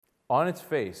On its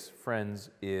face, Friends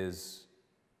is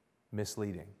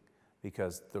misleading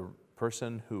because the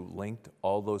person who linked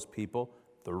all those people,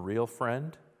 the real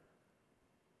friend,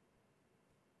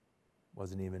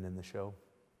 wasn't even in the show.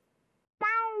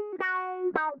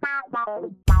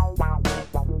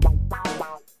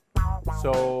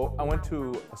 So I went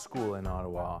to a school in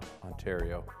Ottawa,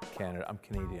 Ontario, Canada. I'm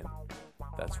Canadian.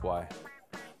 That's why.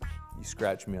 You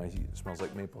scratch me, it smells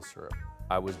like maple syrup.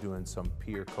 I was doing some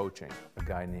peer coaching, a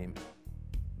guy named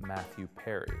Matthew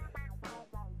Perry.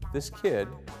 This kid,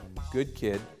 good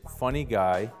kid, funny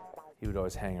guy, he would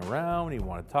always hang around, he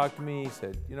wanted to talk to me. He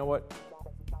said, you know what,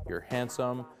 you're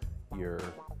handsome, you're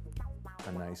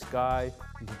a nice guy,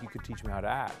 you think you could teach me how to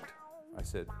act? I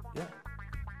said, yeah.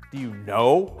 Do you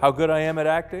know how good I am at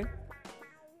acting?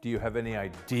 Do you have any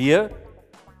idea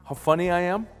how funny I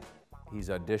am? He's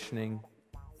auditioning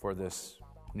for this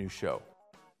new show.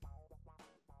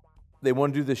 They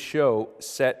want to do this show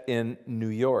set in New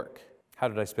York. How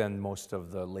did I spend most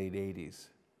of the late 80s?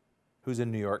 Who's a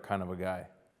New York kind of a guy?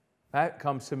 Matt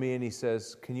comes to me and he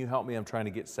says, can you help me? I'm trying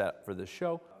to get set for this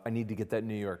show. I need to get that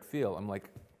New York feel. I'm like,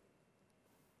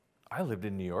 I lived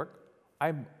in New York.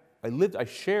 I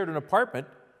shared an apartment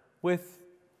with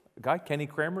a guy, Kenny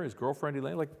Kramer, his girlfriend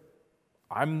Elaine. Like,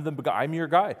 I'm your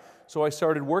guy. So I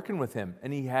started working with him,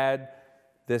 and he had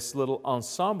this little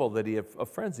ensemble of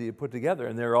friends that he had put together,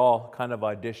 and they're all kind of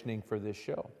auditioning for this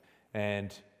show.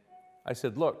 And I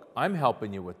said, look, I'm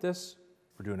helping you with this.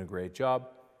 We're doing a great job.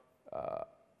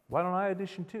 Why don't I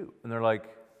audition too? And they're like,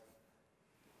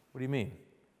 what do you mean?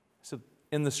 I said,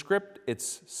 in the script,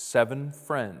 it's 7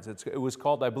 friends. It was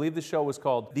called, I believe the show was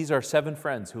called, These Are 7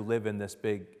 Friends Who Live in This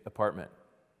Big Apartment,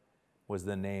 was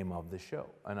the name of the show.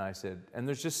 And I said, and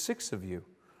there's just 6 of you.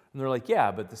 And they're like,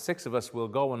 yeah, but the 6 of us will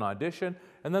go and audition,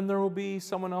 and then there will be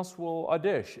someone else will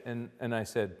audition. And I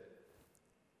said,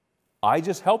 I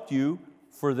just helped you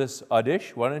for this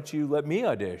audition. Why don't you let me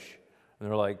audition? And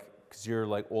they're like, because you're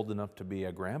like old enough to be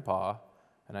a grandpa.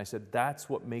 And I said, that's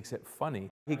what makes it funny.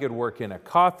 He could work in a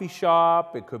coffee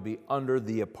shop. It could be under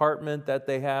the apartment that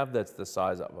they have that's the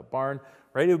size of a barn,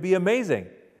 right? It would be amazing.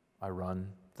 I run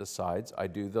the sides. I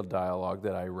do the dialogue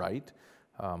that I write.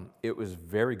 It was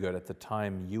very good. At the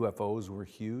time, UFOs were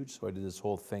huge, so I did this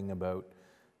whole thing about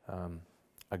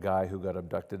a guy who got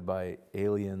abducted by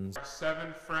aliens.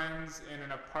 7 friends in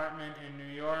an apartment in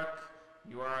New York.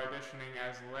 You are auditioning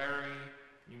as Larry.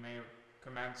 You may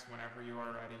commence whenever you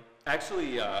are ready.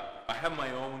 Actually, I have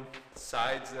my own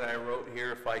sides that I wrote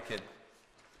here. If I could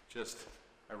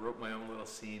I wrote my own little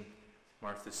scene.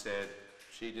 Martha said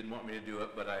she didn't want me to do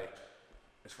it, but I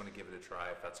just want to give it a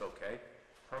try, if that's okay.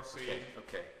 Proceed.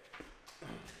 Okay.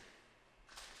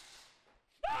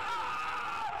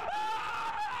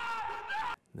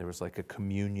 There was like a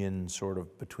communion sort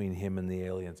of between him and the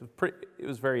aliens. It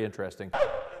was very interesting.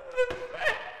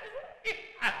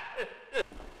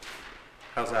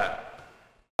 How's that?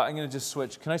 I'm going to just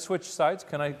switch. Can I switch sides?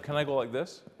 Can I go like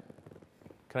this?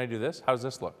 Can I do this? How does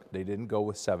this look? They didn't go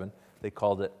with 7. They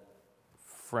called it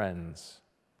Friends.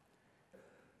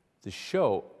 The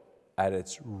show, at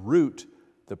its root,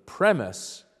 the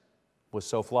premise was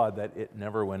so flawed that it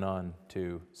never went on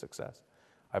to success.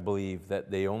 I believe that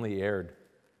they only aired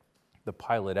the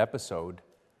pilot episode,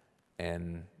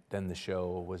 and then the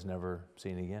show was never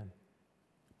seen again.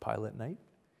 Pilot night,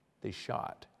 they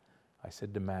shot. I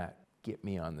said to Matt, get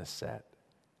me on the set.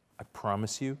 I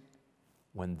promise you,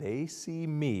 when they see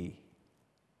me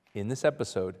in this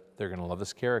episode, they're going to love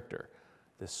this character,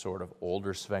 this sort of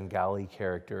older Svengali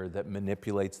character that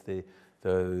manipulates the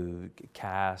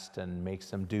cast and makes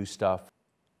them do stuff.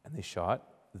 And they shot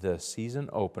the season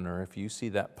opener, if you see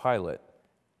that pilot,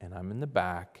 and I'm in the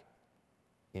back,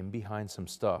 in behind some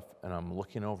stuff, and I'm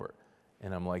looking over,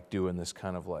 and I'm like doing this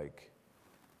kind of like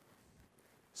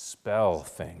spell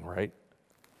thing, right?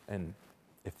 And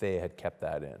if they had kept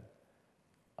that in,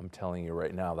 I'm telling you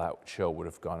right now, that show would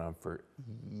have gone on for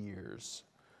years.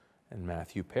 And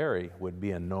Matthew Perry would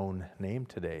be a known name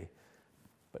today,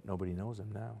 but nobody knows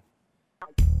him now.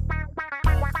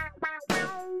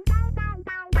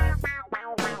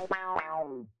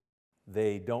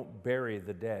 They don't bury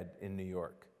the dead in New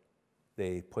York.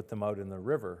 They put them out in the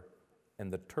river,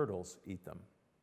 and the turtles eat them.